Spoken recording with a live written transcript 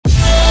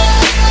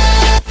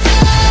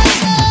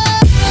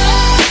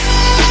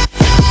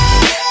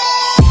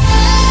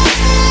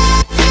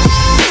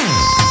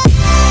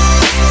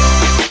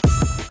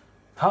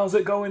How's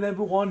it going,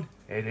 everyone?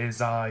 It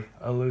is I,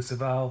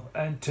 Elusive Al,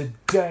 and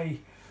today,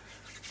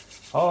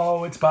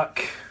 it's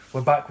back.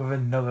 We're back with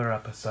another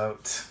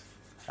episode,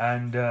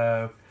 and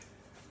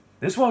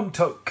this one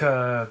took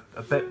a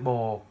bit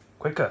more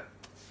quicker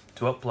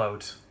to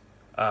upload,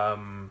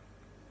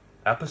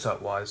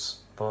 episode-wise,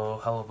 for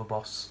Helluva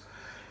Boss.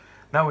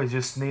 Now we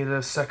just need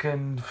a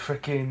second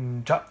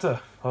freaking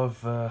chapter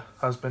of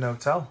Husband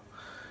Hotel.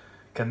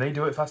 Can they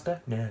do it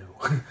faster? No.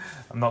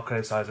 I'm not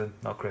criticising.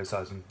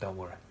 Don't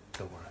worry.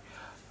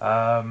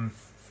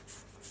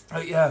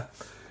 Yeah.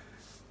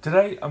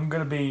 Today I'm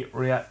going to be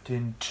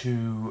reacting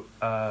to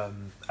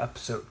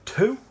episode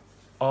 2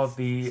 of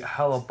the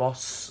Helluva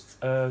Boss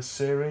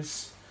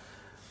series.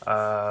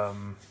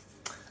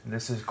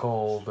 This is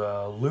called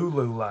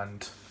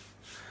Lululand.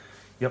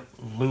 Yep,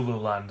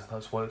 Lululand.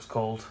 That's what it's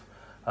called.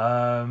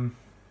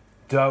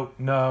 Don't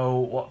know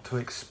what to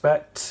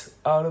expect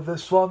out of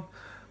this one.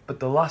 But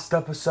the last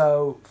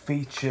episode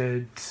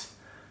featured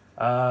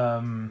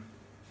a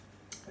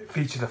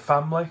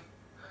family.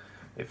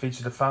 It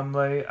featured a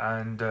family,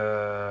 and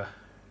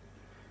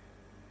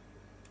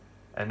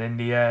in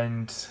the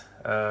end,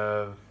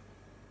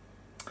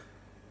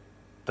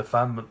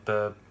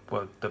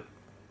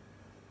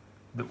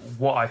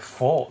 what I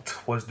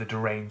thought was the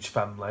deranged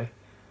family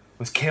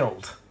was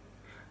killed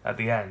at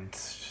the end,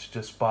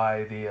 just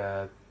by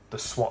the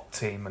SWAT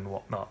team and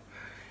whatnot.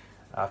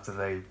 After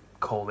they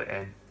called it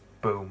in.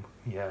 Boom.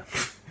 Yeah.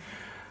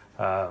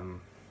 So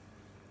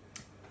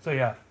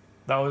yeah,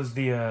 that was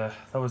the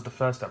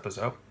first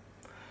episode.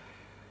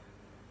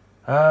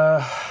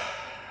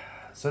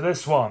 So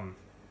this one,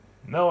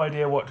 no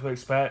idea what to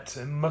expect.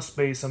 It must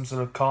be some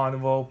sort of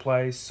carnival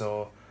place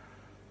or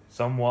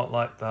somewhat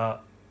like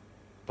that.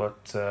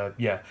 But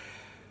yeah,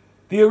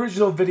 the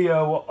original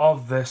video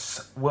of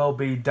this will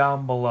be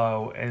down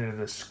below in the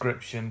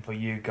description for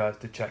you guys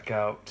to check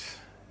out.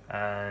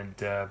 And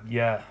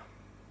yeah.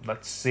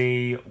 Let's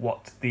see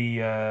what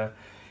the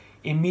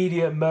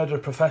immediate murder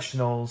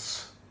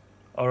professionals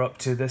are up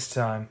to this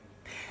time.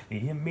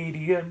 The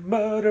immediate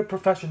murder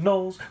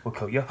professionals will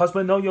kill your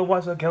husband or your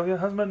wife, will kill your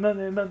husband.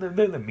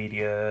 The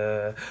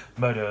immediate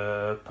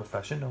murder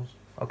professionals.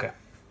 Okay.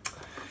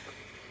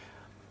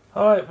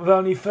 Alright,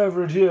 without any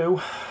further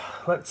ado,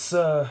 let's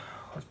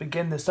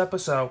begin this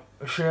episode,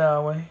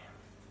 shall we?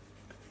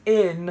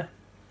 In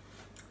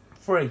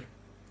 3,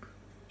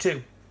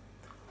 2,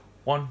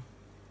 1,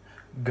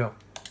 go.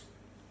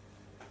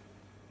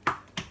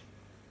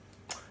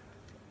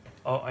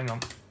 Oh, hang on.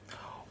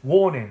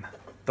 Warning.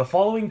 The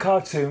following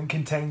cartoon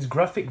contains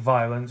graphic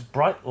violence,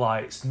 bright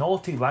lights,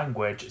 naughty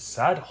language,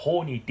 sad,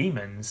 horny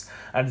demons,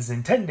 and is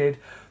intended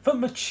for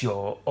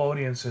mature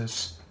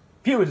audiences.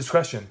 Viewer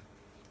discretion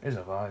is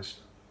advised.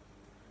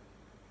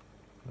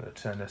 I'm going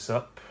to turn this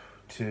up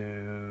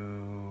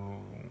to...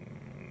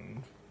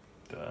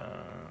 turn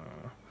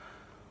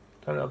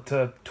it up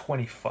to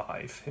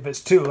 25. If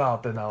it's too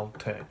loud, then I'll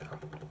turn it down.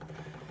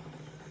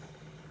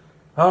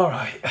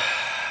 Alright.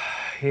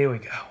 Here we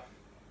go.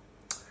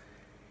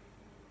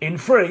 In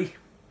 3,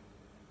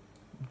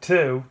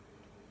 2,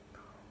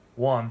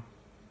 1,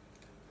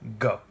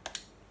 go.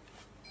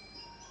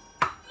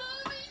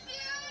 Mommy,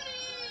 Daddy!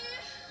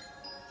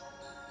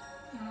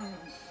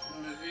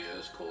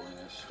 Olivia's calling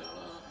us,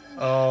 Stella.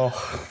 Oh.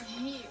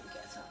 You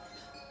get up.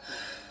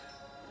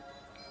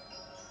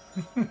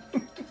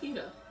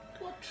 Davida,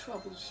 what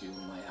troubles you,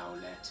 my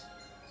owlet?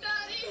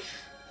 Daddy!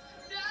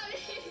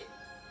 Daddy!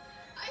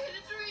 I had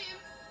a dream.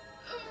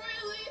 A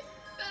really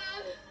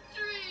bad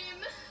dream.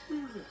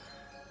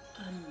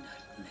 A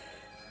nightmare.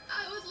 I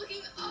was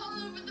looking all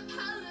over the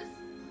palace,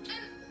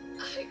 and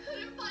I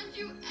couldn't find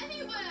you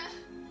anywhere.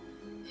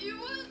 You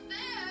weren't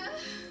there.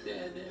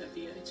 There,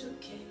 Via, it's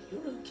okay.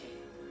 You're okay.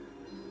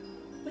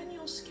 When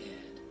you're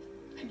scared,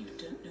 and you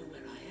don't know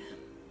where I am,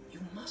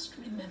 you must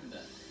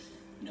remember,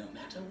 no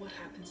matter what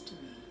happens to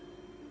me,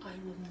 I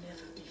will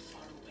never be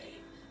far away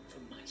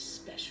from my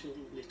special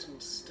little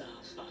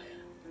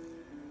starfire.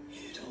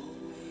 It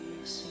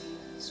always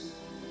seems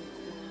more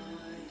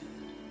quiet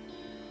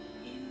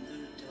in the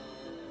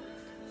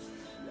dark.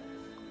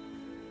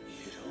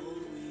 It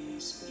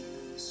always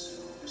feels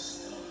so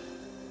still.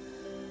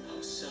 How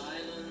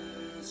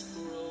silence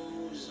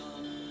grows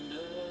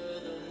under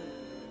the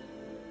moon.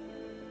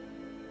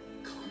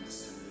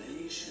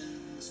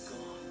 Constellations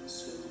gone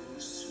so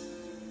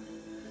soon.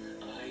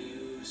 I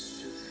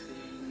used to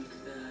think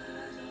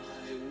that I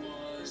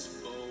was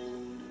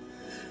bold.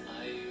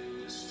 I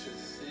used to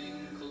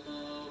think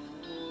love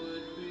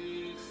would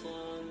be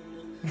fun.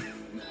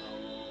 Now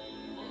all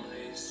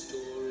my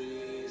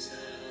stories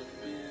have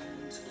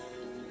been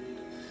told,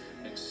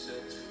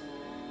 except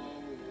for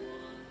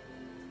one.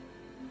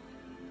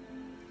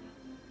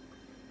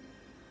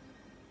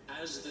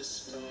 As the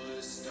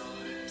stars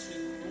start to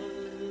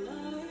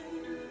align,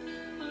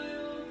 I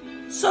hope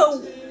you So,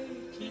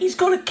 he's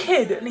got a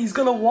kid and he's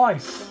got a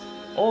wife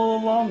all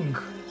along.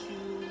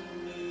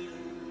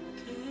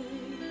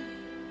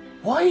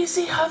 Why is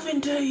he having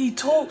dirty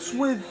talks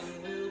with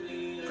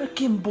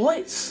freaking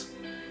Blitz?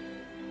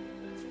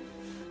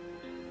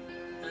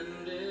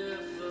 and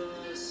ever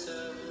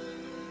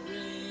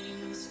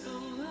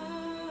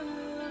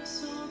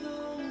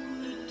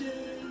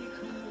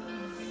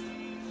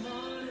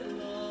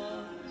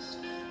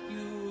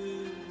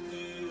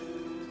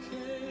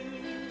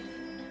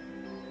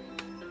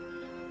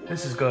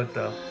This is good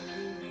though.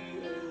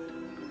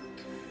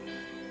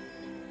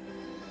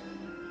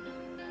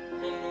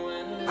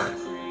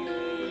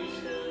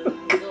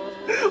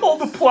 All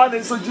the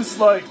planets are just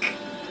like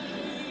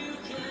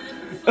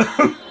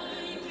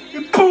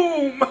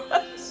boom.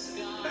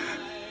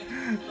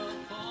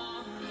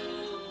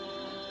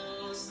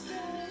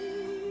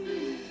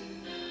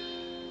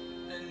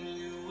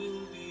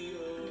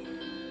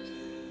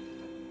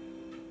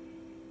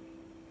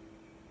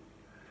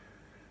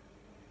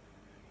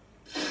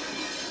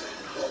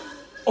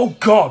 Oh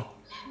God!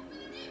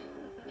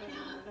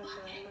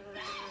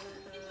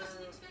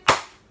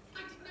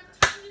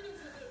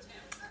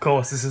 Of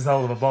course, this is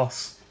Helluva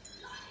boss.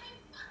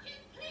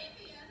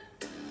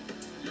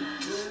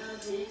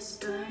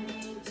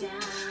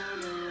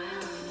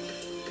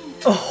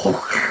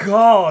 Oh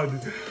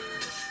God!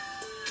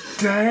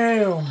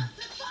 Damn!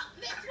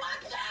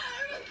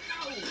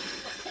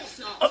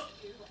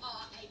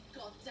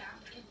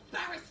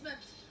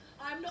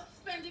 I'm not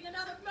spending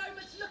another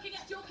moment looking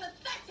at your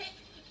pathetic,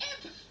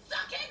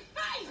 imp-sucking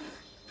face!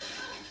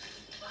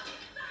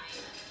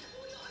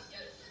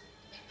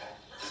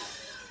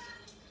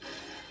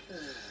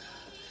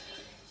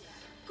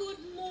 Good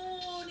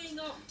morning,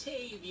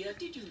 Octavia.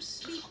 Did you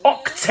sleep Oh, well?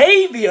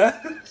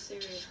 Octavia!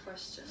 Serious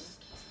question.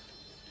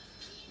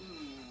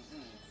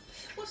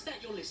 What's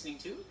that you're listening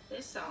to?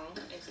 This song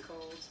is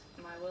called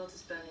My World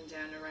is Burning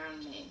Down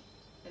Around Me.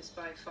 It's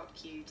by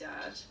Fuck You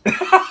Dad.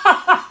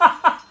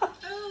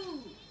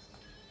 Oh,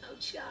 how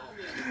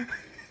charming.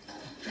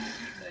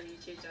 So you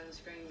two done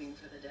screaming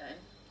for the day?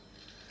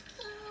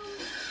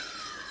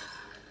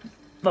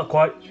 Not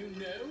quite. You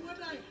know what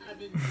I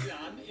haven't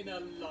done in a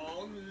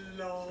long,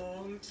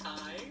 long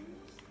time?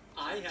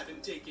 I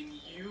haven't taken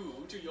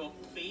you to your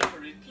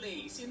favorite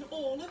place in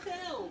all of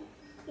hell.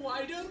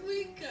 Why don't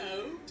we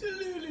go to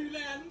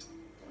Lululand?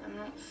 I'm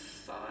not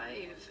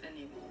 5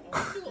 anymore.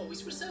 You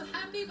always were so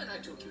happy when I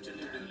took you to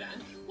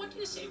Lululand. What do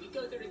you say we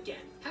go there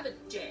again? Have a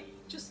day.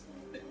 Just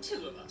the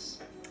two of us.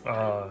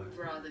 I'd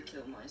rather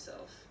kill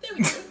myself. There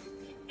we go.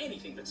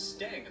 Anything but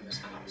staying in this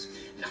house.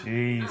 Now,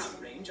 Jeez.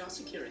 I'll arrange our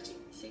security.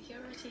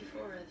 Security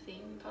for a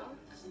theme park?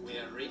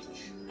 We're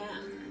rich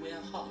and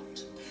we're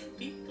hot.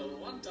 People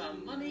want our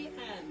money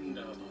and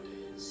our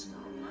bodies.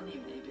 Not money,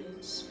 maybe.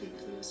 Speak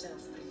for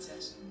yourself,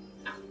 princess.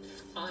 Now,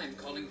 I'm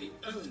calling the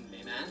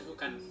only man who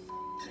can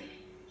me.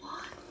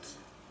 What?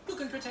 Who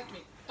can protect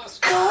me? Us.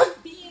 God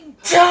Being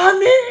part damn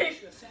of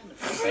it! your family.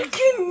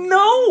 Freaking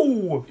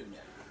no! You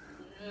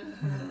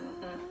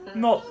know.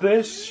 Not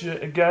this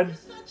shit again.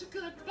 Such a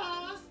good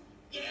boss.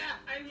 Yeah,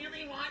 I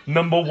really want you.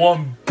 Number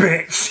 1,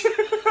 bitch.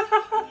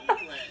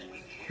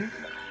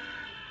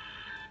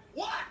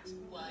 What?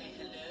 Why,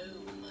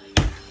 hello, my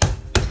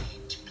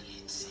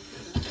blitz.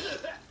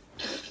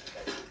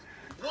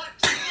 What?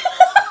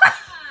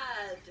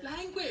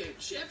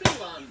 Language,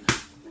 everyone.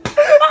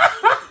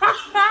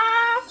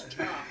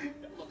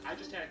 Look, I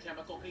just had a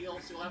chemical peel,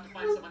 so you'll have to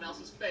find someone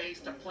else's face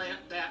to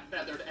plant that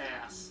feathered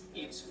ass.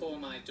 It's for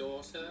my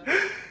daughter.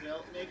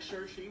 Well, make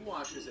sure she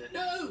washes it.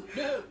 No.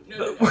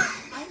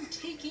 I'm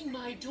taking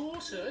my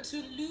daughter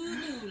to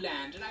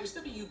Lululand, and I was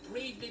hoping you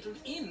brave little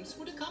imps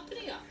would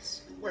accompany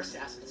us. We're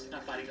assassins,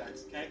 not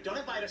bodyguards, okay? Don't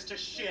invite us to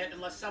shit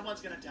unless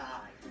someone's gonna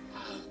die.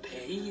 I'll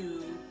pay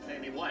you. Pay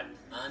me what?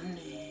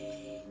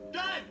 Money.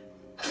 Done!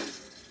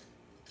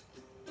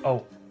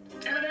 Oh.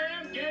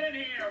 Eminem, get in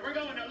here. We're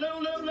going to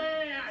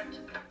Lululand.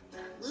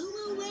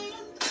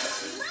 Lululand?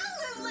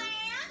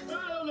 Lululand?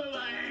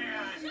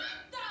 Lululand. Shut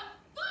the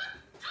fuck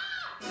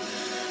up!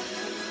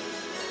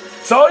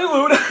 Sorry,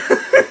 Luna.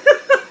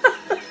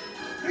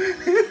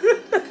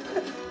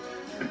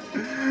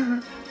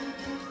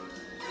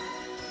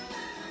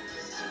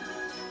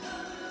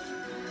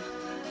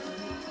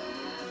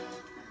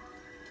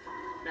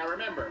 Now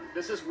remember,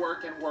 this is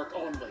work and work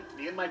only.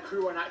 Me and my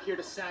crew are not here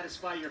to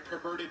satisfy your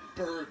perverted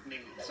bird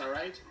needs, all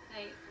right?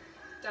 Hey,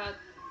 Dad,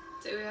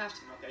 do we have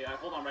to? Okay,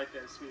 hold on right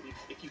there, sweetie.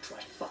 If you try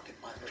fucking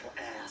my little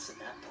ass in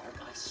that park,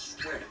 I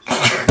swear to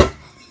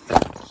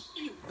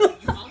you.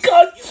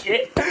 God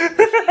shit.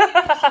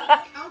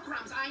 Oh,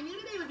 crumbs. I knew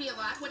today would be a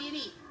lot. What do you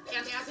need?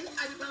 Antacids,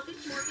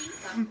 ibuprofen, morphine?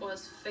 That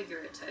was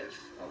figurative,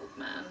 old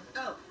man.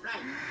 Oh,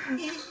 right.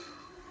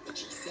 But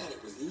she said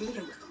it was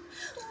literal. Wow!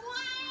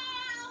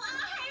 I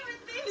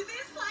haven't been to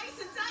this place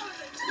since I was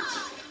a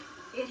child.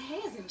 It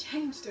hasn't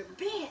changed a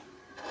bit.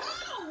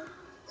 Oh!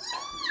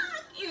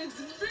 Look! It's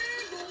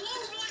big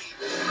lovely.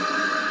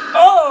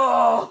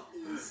 Oh!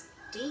 It's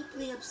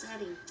deeply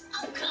upsetting.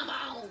 Oh, come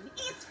on.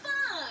 It's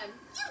fun.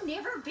 You've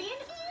never been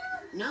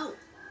here? No.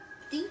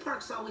 Theme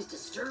parks always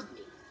disturb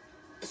me.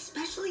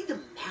 Especially the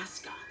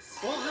mascots.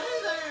 Well,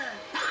 hey there.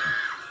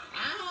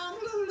 I'm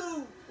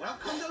Lulu.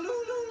 Welcome to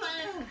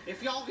Lululand.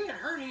 If y'all get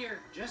hurt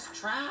here, just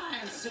try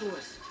and sue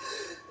us.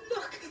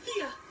 Look,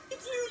 Thea.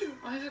 It's Lulu.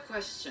 I have a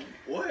question.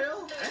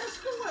 Well,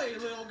 ask away,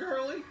 little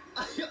girlie.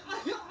 Is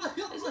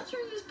it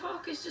true this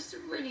park is just a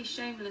really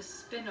shameless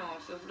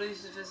spin-off of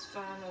Lucifer's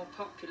far more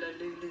popular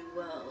Lulu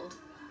World?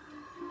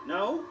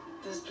 No?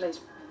 This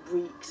place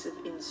reeks of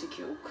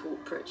insecure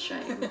corporate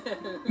shame.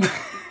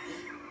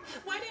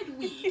 Why did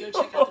we go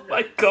check out Oh the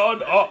my nurse?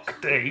 god,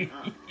 Octi!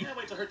 Can't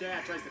wait till her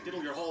dad tries to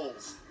diddle your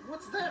holes.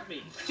 What's that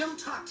mean? Don't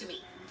talk to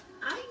me.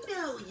 I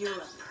know you're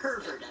a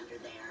pervert under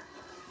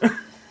there.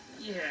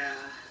 Yeah.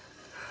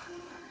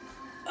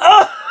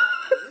 Ah!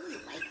 You really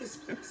like this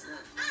place, huh?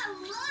 I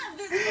love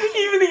this place.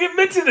 Even he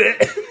admitted it!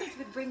 This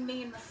would bring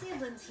me and my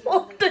siblings here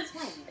What when the- they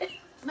retire.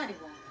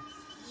 Money-wise.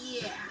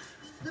 Yeah,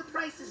 the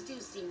prices do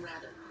seem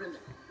rather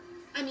criminal.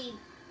 I mean,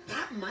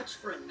 that much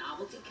for a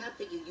novelty cup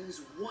that you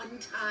use one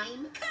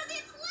time? 'Cause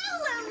it's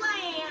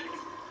Lululand!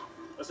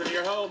 Listen to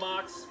your hoe,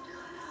 Mox.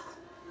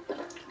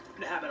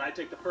 In habit, I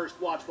take the first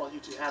watch while you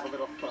two have a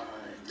little fun.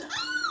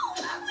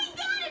 Oh, we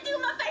gotta do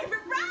my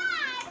favorite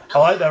ride! I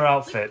like their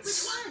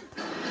outfits. Which one?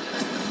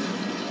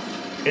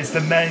 It's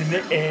the men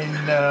in,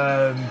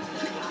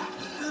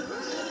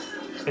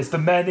 it's the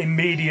men in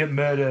Immediate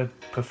Murder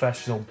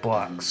Professional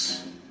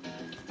Blacks.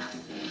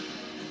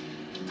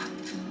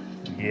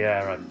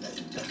 Yeah,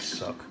 they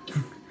suck.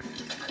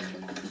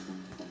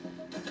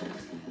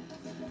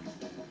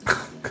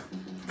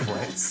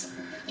 Blitz.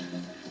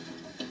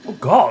 Oh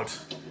god!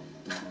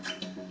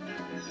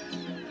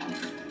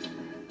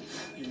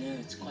 You know,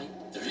 it's quite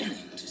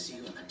thrilling to see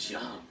you on a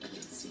job,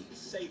 Blitzy.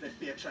 Save it,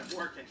 bitch. I'm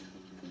working.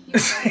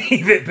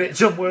 Save it,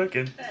 bitch, I'm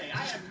working. Hey,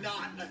 I am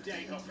not a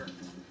day hooker.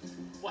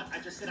 What? I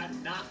just said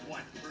I'm not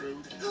one,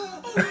 prude.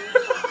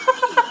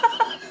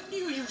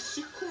 You used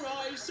to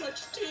cry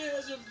such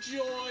tears of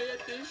joy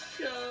at this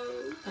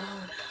show.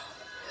 Oh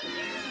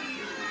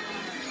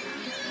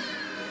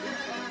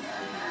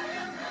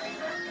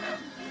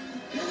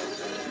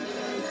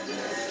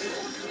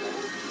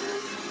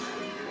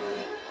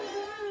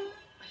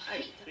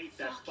I hate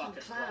that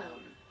fucking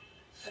clown.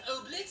 no.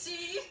 Oh,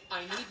 Blitzy!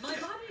 I need my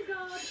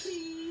bodyguard,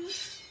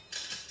 please.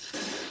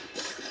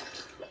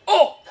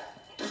 Oh!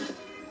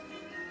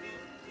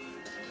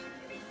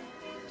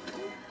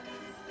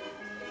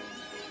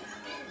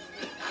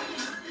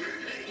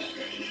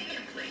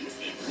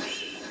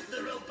 The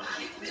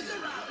robotic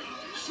Miserali,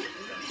 shipped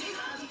from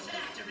Shirazzi's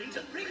factory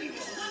to bring you a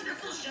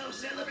wonderful show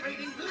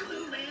celebrating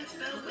Lululand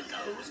spelled with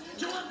O's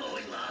to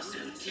avoid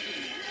lawsuits.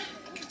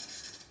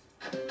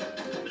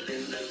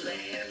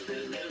 Lululand,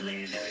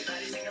 Lululand,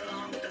 everybody sing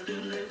along with the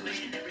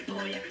Lululand. Every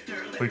boy, every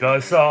girl, We got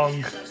a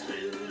song. loves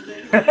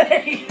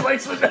Lululand. He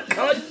plays with the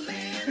gun.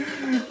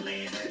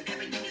 Lululand,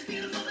 everything is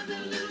beautiful in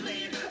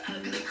Lululand.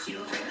 Ugly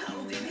children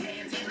holding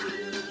hands in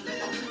Lululand.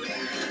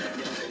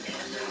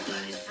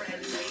 Everybody's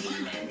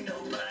friendly and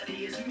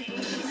nobody is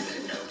mean.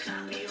 No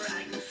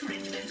copyright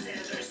infringements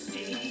ever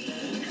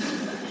seen.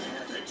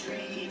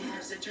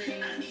 Has a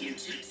dream I'm here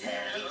to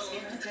tell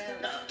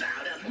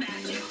about a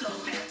magical,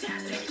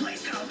 fantastic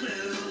place called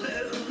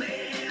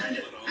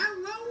Lululand.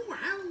 Hello.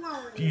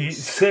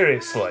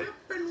 Seriously.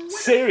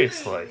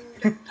 Seriously.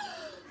 Oh,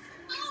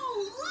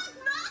 look,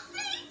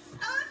 Moxie!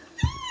 A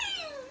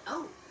thing!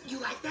 Oh, you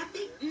like that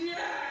thing?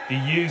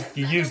 You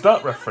used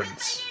that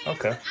reference.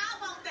 Okay. I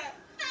want that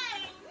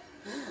thing!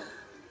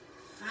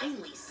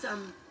 Finally,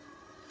 some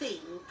thing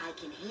I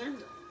can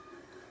handle.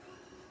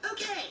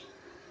 Okay,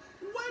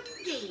 one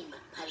game,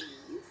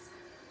 please.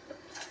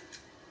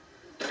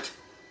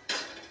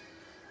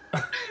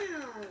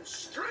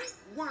 Strike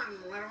one,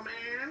 little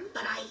man.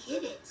 But I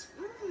hit it.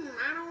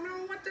 I don't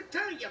know what to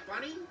tell you,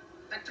 buddy.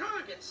 The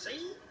target,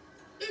 see?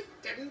 It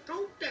didn't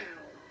go down.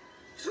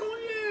 So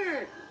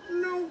yeah,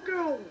 no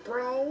go,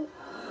 bro.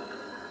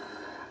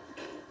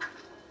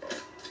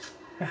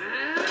 The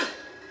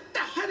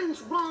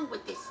heavens wrong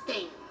with this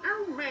thing?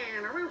 Oh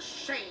man, a real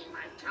shame,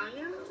 I tell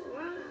you.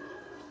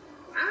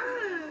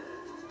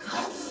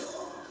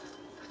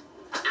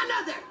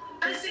 Another!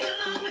 Sing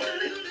along with the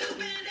Lulu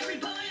Band, every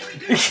boy, every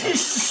girl.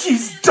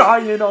 She's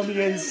dying on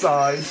the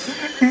inside.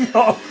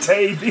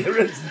 Octavia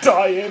is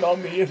dying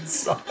on the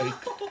inside.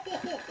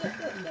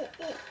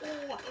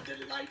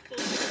 Delightful.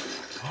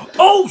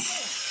 Oh,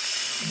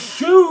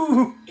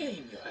 shoot!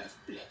 Aim you have,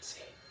 Blitzy.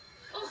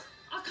 Oh,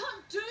 I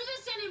can't do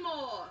this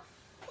anymore.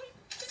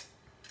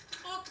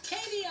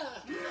 Octavia!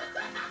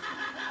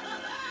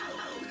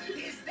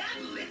 Is that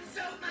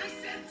Litzo, my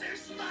sensor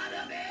spot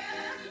up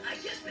there? I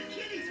guess the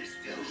kitties are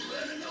still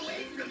running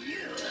away from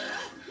you.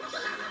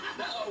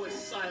 The O is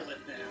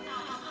silent now.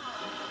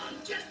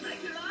 Just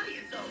like your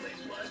audience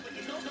always was when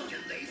you told your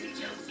lazy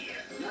jokes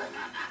here.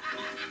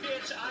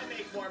 Bitch, I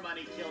make more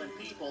money killing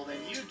people than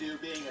you do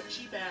being a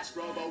cheap-ass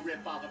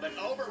robo-ripoff of an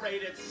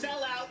overrated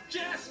sellout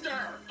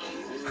jester!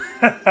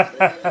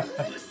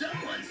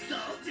 Someone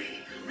salty,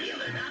 real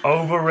or not.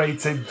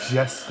 Overrated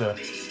jester.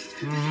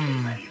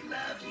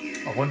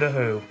 I wonder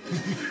who.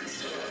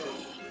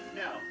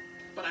 No,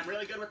 but I'm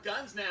really good with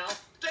guns now.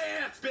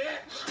 Dance,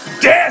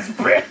 bitch! Dance,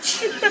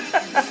 bitch!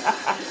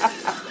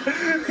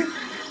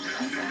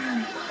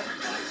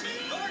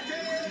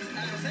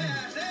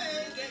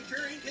 Get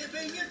your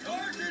inconvenient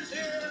horses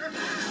here!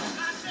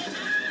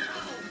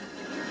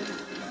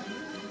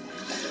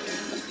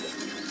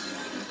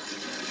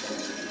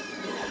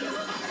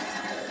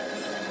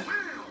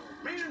 Wow,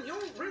 man, you're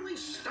really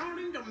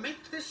starting to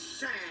make this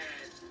sad.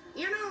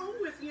 You know,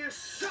 if you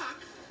suck,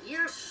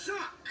 you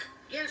suck.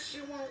 Guess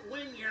you won't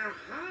win your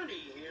heart.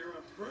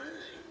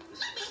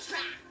 Let me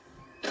try.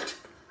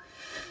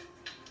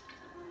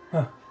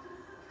 Huh.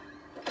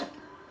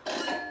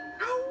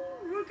 Oh,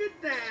 look at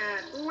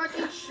that.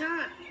 Lucky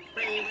shot,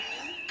 baby.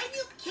 Are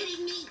you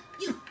kidding me?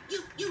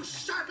 You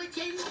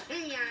charlatan.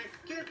 Hey,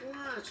 get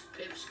lost,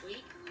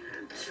 pipsqueak.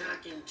 I'm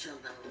talking to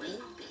the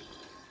lady.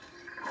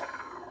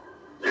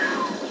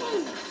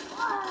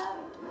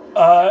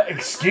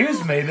 Excuse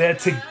me, they're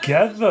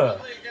together.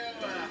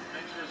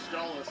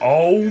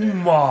 Oh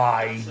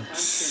my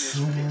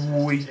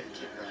sweet.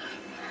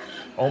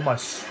 Oh my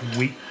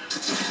sweet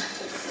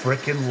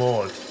frickin'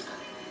 lord.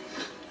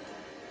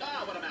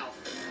 Ah, what a mouth.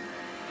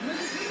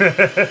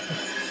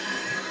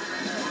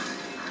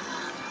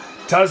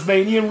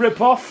 Tasmanian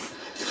ripoff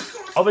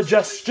of a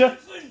gesture.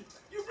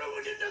 You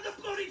ruined another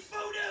bloody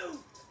photo!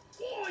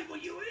 Why were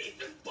you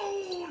even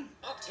born?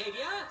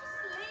 Octavia?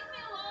 Leave me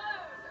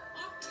alone.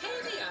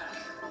 Octavia!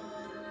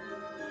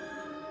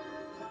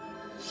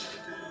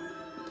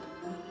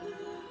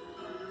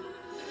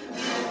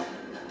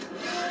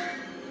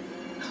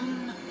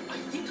 I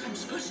think I'm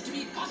supposed to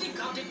be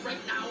bodyguarded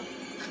right now.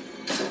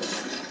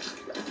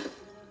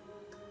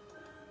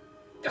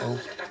 Oh,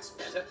 that's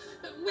better.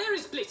 Where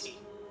is Blitzy?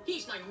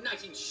 He's my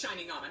knight in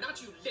shining armor,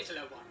 not you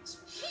littler ones.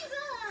 She's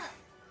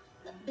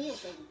a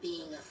bit of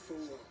being a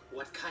fool.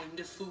 What kind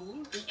of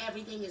fool? The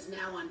everything is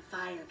now on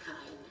fire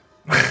kind.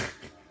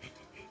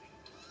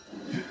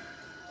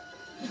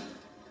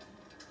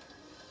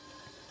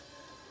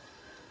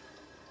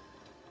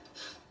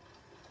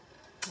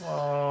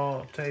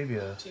 Oh,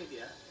 Octavia.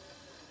 Octavia,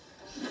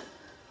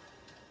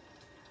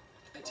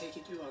 I take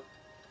it you are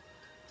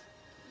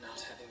not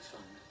having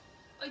fun.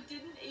 I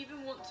didn't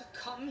even want to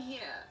come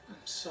here. I'm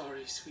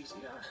sorry,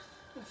 sweetie.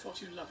 I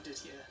thought you loved it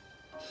here.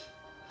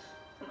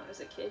 When I was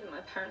a kid and my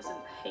parents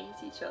didn't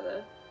hate each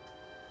other.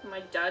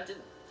 My dad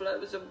didn't flirt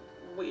with some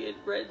weird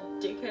red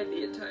dickhead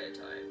the entire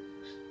time.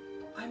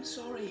 I'm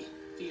sorry,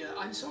 Via.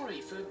 I'm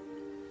sorry for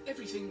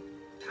everything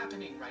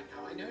happening right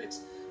now. I know it's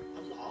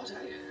a lot.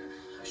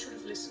 I should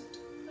have listened.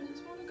 I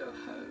just want to go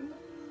home.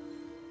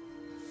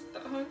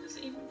 But home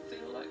doesn't even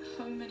feel like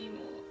home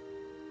anymore.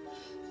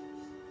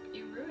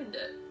 You ruined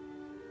it.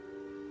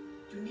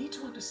 You need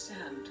to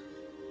understand.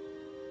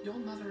 Your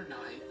mother and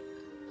I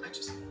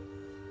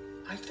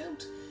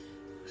felt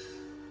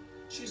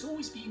she's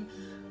always been.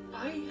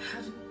 I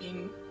haven't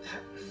been.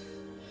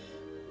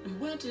 We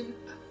weren't in.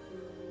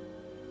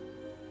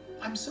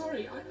 I'm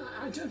sorry.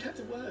 I don't have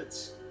the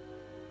words.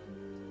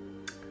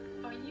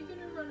 Are you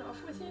gonna run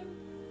off with him?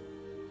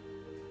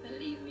 And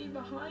leave me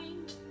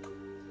behind?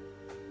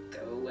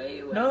 Go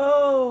away where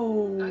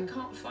No! I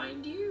can't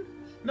find you?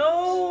 No!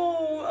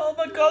 Oh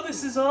my god,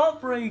 this is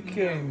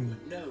heartbreaking.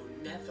 No,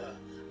 never.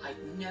 I'd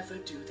never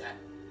do that.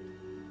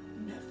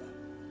 Never.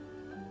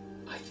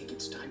 I think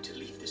it's time to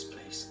leave this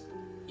place.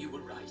 You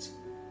were right.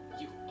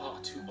 You are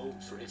too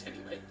old for it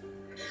anyway.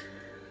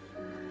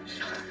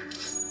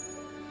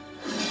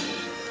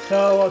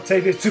 No,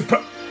 Octavia's too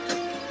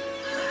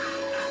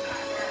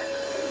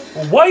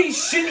Why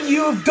shouldn't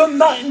you have done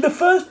that in the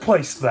first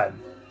place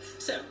then?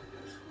 So,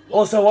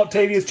 Also,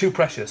 Octavia's too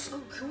precious.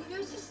 Oh, can we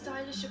go to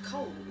Stylish at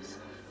Coles?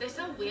 They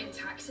sell weird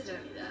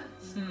taxidermy there.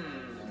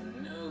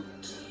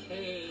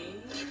 Okay.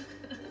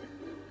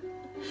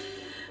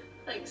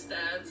 Thanks,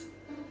 Dad.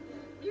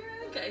 You're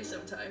okay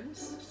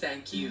sometimes.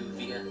 Thank you,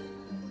 Via.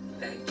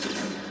 Thank you.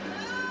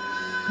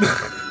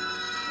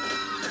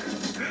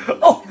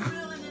 Oh!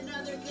 Ruin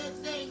another good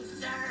thing,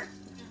 sir.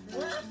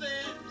 Worth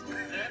it.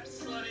 That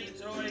slutty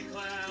toy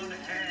clown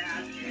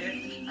had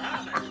it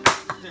coming.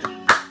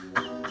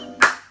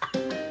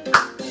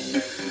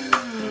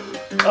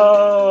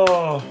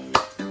 Oh!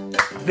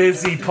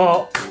 Vizzy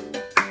Pop.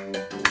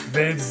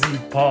 Vizzy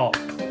Pop.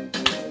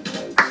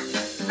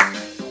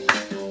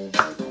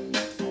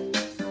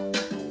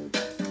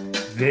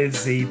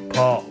 Vizzy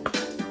Pop.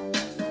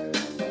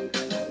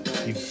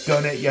 You've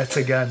done it yet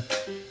again.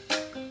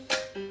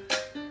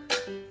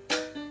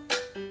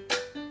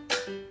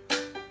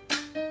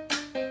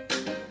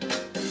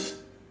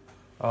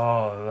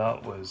 Oh,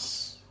 that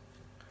was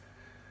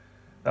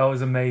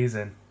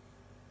amazing.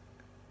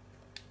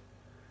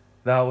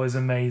 That was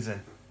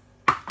amazing.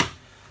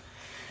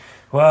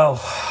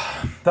 Well,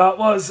 that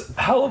was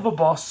Helluva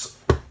Boss,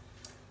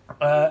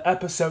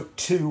 episode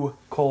 2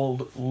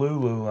 called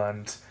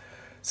Lululand.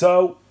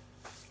 So,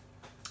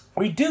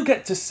 we do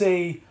get to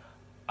see.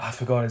 I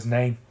forgot his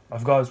name.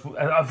 I've got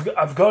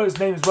his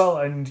name as well,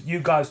 and you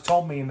guys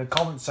told me in the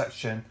comment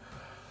section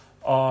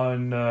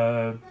on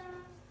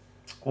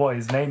what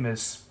his name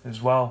is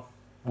as well,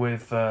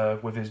 with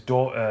his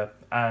daughter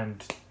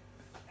and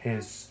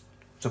his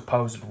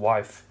supposed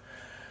wife.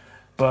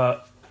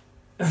 But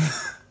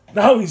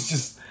now he's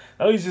just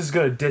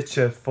gonna ditch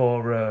her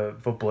for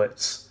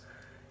Blitz.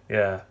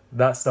 Yeah,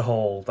 that's the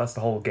whole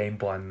game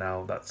plan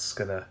now. It's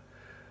gonna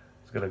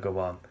go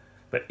on.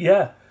 But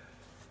yeah,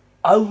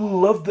 I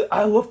love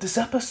this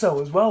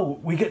episode as well.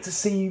 We get to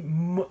see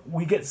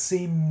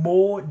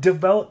more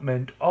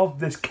development of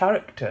this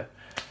character.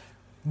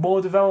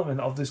 More development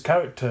of this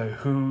character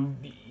who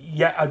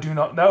yet I do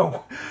not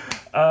know.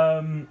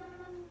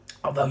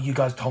 Although you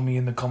guys told me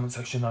in the comment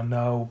section, I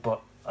know,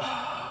 but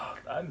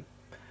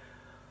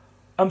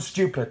I'm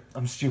stupid.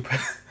 I'm stupid.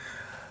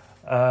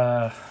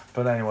 But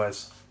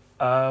anyways,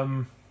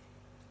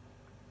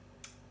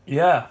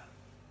 yeah.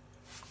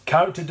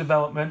 Character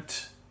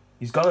development.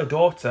 He's got a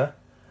daughter.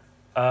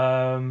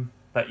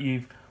 That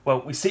we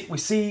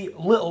see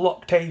little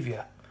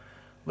Octavia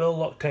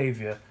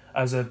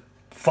as a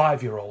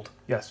 5-year-old.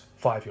 Yes,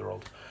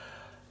 5-year-old,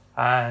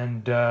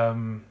 and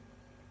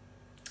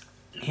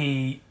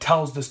he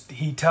tells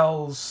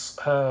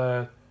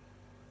her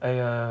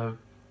a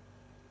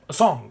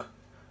song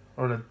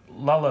or a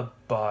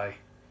lullaby,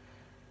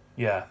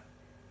 yeah,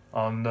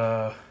 on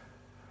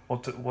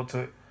what's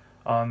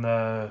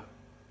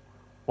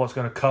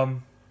going to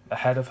come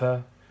ahead of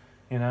her,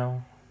 you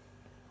know,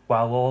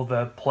 while all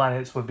the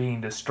planets were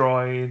being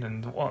destroyed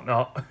and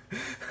whatnot.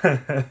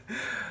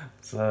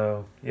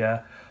 So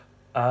yeah,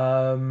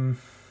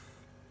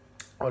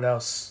 what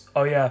else?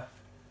 Oh yeah,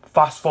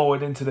 fast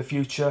forward into the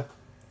future.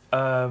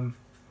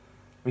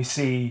 We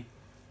see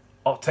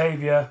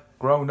Octavia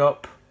grown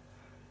up.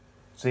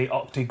 See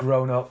Octi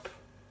grown up.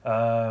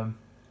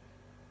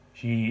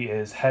 She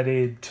is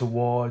headed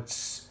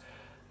towards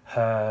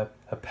her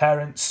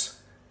parents.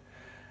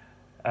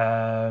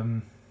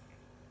 I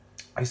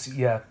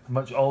see,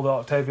 much older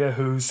Octavia,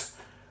 who's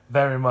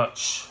very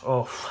much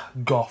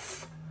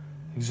goth.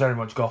 He's very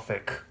much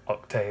gothic,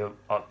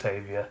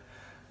 Octavia.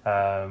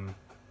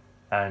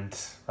 And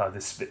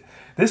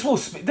this will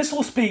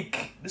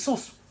speak.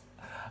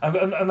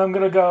 I'm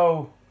gonna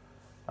go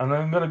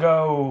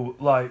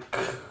like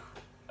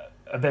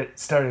a bit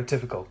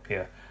stereotypical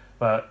here,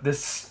 but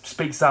this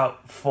speaks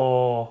out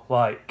for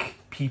like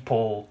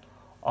people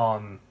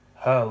on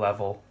her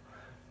level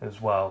as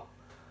well,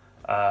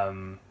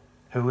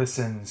 who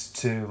listens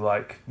to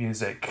like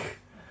music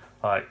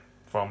like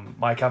from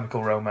My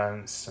Chemical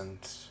Romance and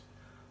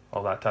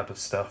all that type of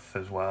stuff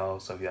as well.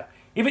 So yeah,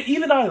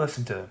 even I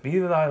listen to them.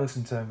 Even I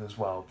listen to them as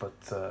well. But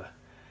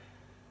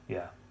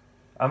yeah,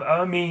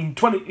 I mean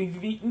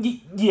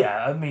 20.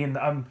 Yeah, I mean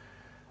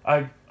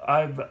I've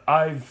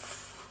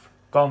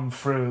gone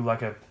through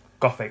like a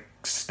gothic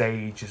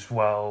stage as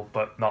well,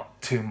 but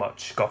not too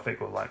much gothic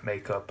with like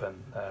makeup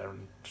and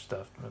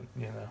stuff.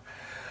 You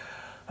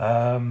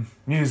know,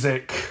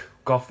 music,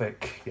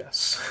 gothic,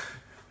 yes.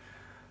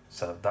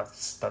 So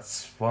that's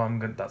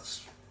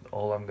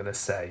all I'm gonna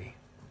say.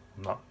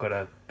 I'm not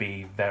gonna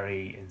be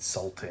very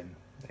insulting.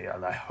 Yeah,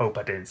 and I hope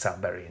I didn't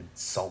sound very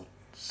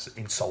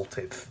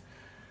insultive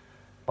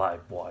by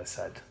what I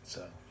said.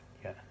 So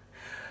yeah.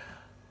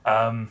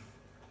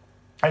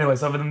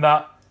 Anyways, other than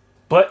that,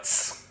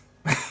 Blitz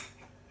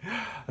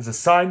has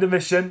assigned a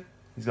mission.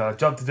 He's got a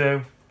job to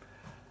do,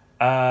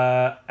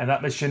 and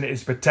that mission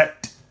is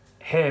protect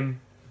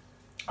him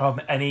from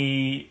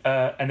any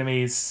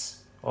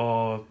enemies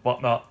or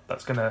whatnot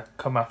that's gonna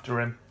come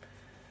after him,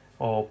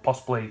 or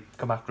possibly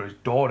come after his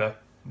daughter,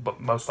 but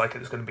most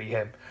likely it's gonna be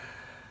him.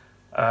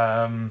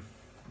 And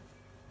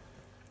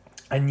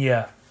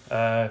yeah,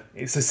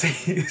 it's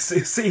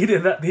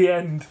succeeded at the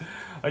end,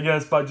 I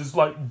guess, by just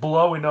like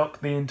blowing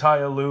up the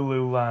entire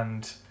Lulu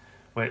land,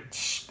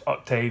 which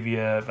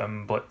Octavia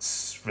and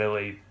Blitz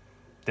really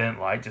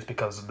didn't like, just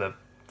because of the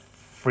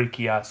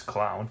freaky ass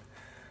clown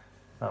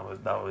that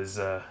was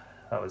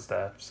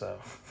there. So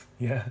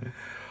yeah.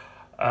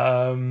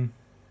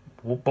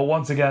 But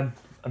once again,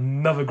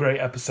 another great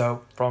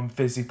episode from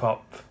Fizzy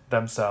Pop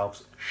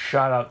themselves.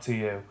 Shout out to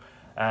you.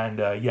 And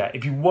yeah,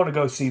 if you want to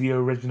go see the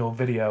original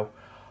video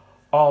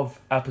of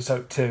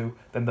episode 2,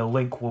 then the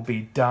link will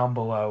be down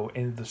below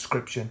in the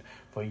description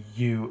for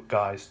you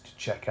guys to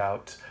check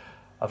out.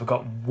 I've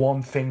got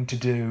one thing to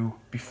do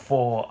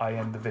before I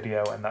end the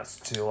video, and that's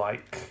to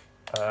like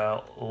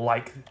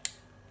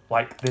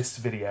this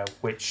video,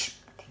 which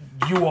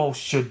you all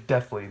should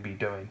definitely be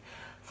doing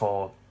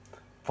for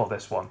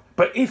this one.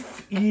 But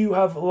if you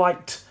have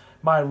liked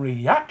my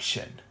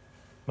reaction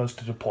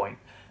most of the point,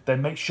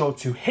 then make sure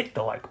to hit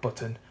the like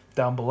button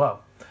down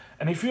below.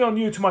 And if you're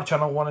new to my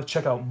channel and want to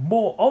check out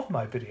more of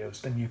my videos,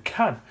 then you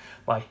can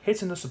by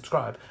hitting the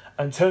subscribe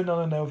and turn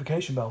on the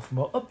notification bell for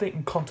more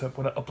updating content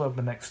when I upload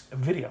the next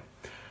video.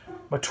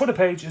 My Twitter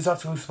page is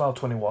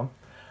 @LuciferVal21.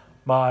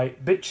 My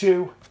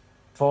BitChute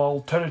for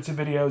alternative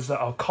videos that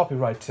are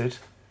copyrighted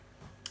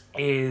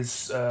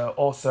is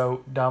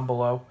also down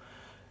below,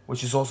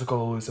 which is also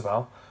called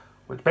Lucifer,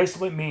 which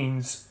basically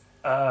means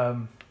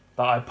that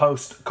I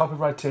post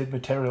copyrighted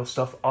material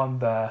stuff on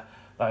there,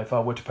 that if I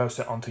were to post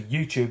it onto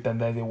YouTube, then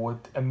they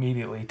would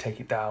immediately take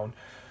it down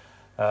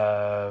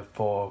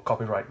for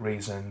copyright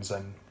reasons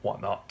and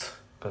whatnot,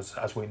 because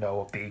as we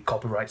know, the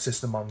copyright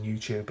system on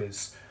YouTube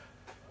is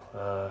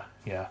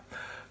yeah.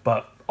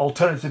 But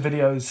alternative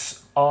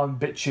videos on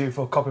BitChute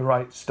for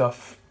copyright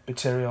stuff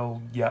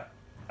material, yeah,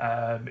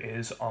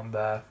 is on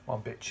there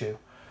on BitChute,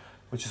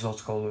 which is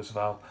also called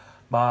Lucifer.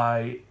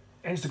 My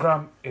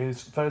Instagram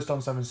is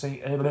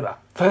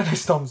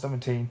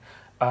Furnistom17,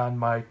 and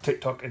my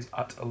TikTok is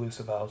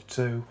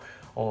 @Lucifer2.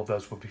 All of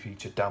those will be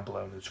featured down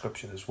below in the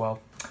description as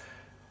well.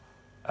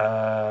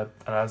 And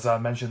as I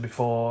mentioned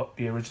before,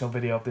 the original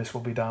video of this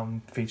will be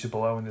down, featured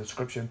below in the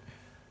description.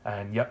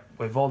 And yep,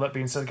 with all that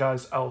being said,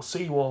 guys, I'll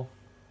see you all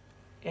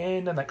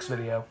in the next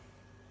video.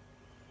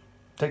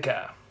 Take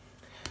care.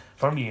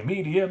 From the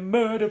Media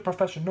Murder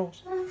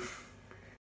Professionals.